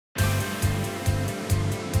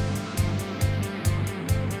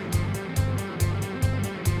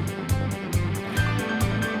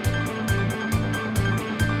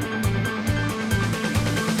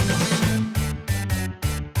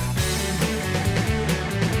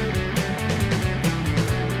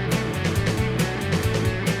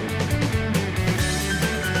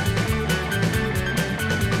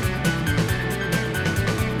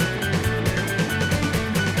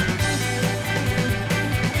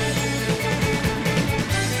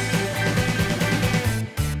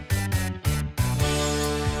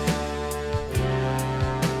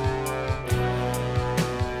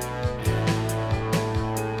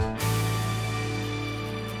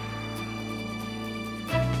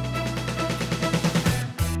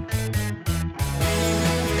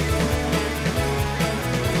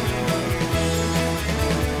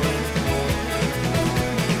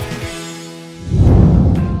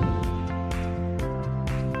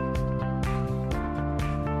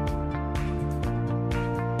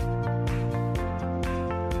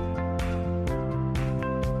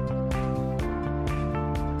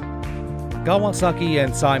Kawasaki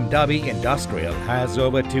and Sime Darby Industrial has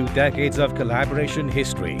over 2 decades of collaboration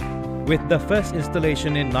history, with the first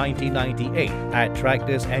installation in 1998 at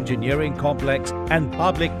Tractors Engineering Complex and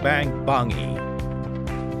Public Bank, Bangi.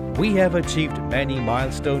 We have achieved many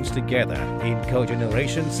milestones together in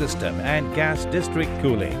cogeneration system and gas district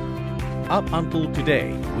cooling. Up until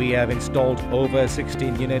today, we have installed over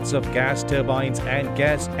 16 units of gas turbines and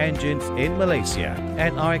gas engines in Malaysia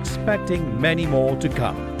and are expecting many more to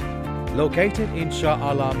come. Located in Shah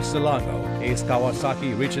Alam, Selangor is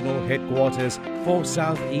Kawasaki Regional Headquarters for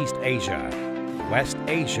Southeast Asia, West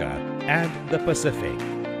Asia and the Pacific.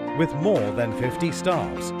 With more than 50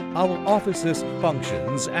 staffs, our offices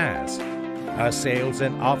functions as a sales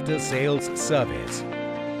and after-sales service,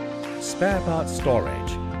 spare parts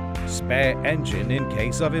storage, spare engine in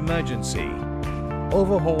case of emergency,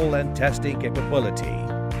 overhaul and testing capability,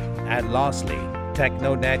 and lastly,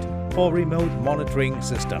 TechnoNet for remote monitoring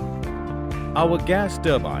system. Our gas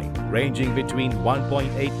turbine ranging between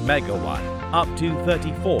 1.8 MW up to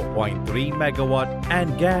 34.3 MW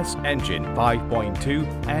and gas engine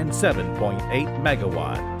 5.2 and 7.8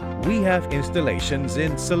 MW. We have installations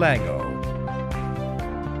in Selangor,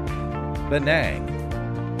 Penang,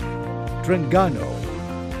 Terengganu,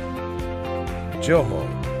 Johor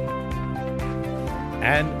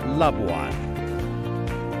and Labuan.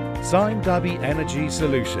 Sime Darby Energy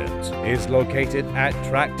Solutions is located at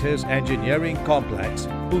Tractors Engineering Complex,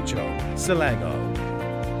 Puchong, Selangor.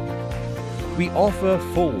 We offer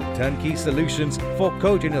full turnkey solutions for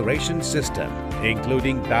cogeneration system,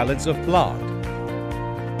 including balance of plant.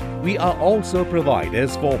 We are also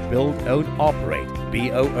providers for Build Own Operate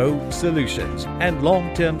 (BOO) solutions and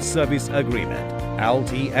Long-Term Service Agreement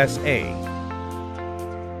 (LTSA).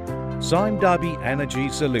 Sime Darby Energy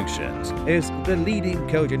Solutions is the leading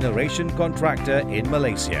cogeneration contractor in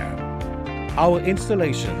Malaysia. Our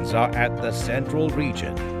installations are at the central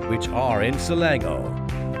region, which are in Selangor,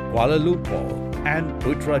 Kuala Lumpur and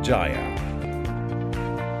Putrajaya.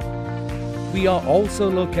 We are also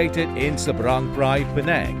located in Seberang Perai,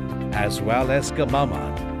 Penang, as well as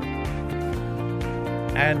Kemaman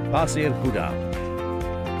and Pasir Gudang.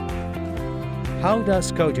 How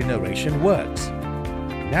does cogeneration works?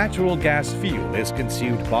 Natural gas fuel is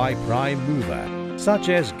consumed by prime mover, such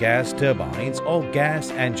as gas turbines or gas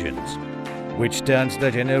engines, which turns the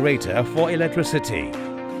generator for electricity.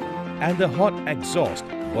 And the hot exhaust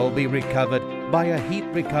will be recovered by a heat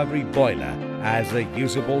recovery boiler as a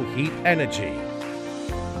usable heat energy.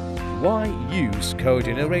 Why use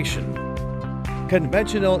cogeneration?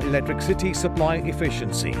 Conventional electricity supply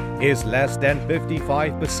efficiency is less than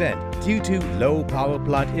 55% due to low power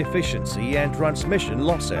plant efficiency and transmission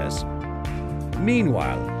losses.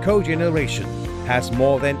 Meanwhile, cogeneration has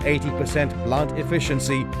more than 80% plant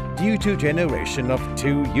efficiency due to generation of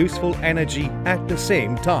 2 useful energy at the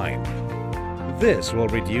same time. This will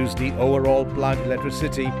reduce the overall plant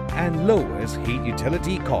electricity and lowers heat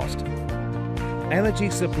utility cost. Energy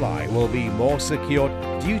supply will be more secured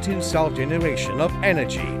due to self-generation of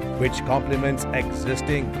energy, which complements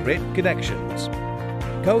existing grid connections.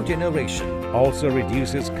 Cogeneration also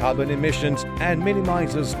reduces carbon emissions and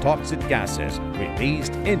minimizes toxic gases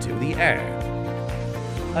released into the air.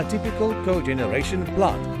 A typical cogeneration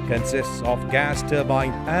plant consists of gas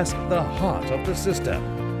turbine as the heart of the system,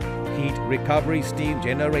 heat recovery steam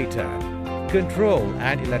generator, control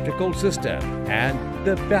and electrical system, and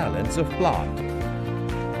the balance of plant.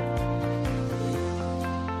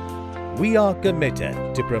 We are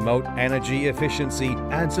committed to promote energy efficiency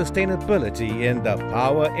and sustainability in the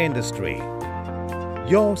power industry.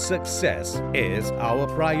 Your success is our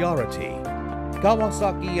priority.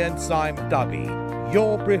 Kawasaki and Sime Darby,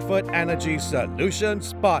 your preferred energy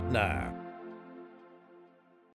solutions partner.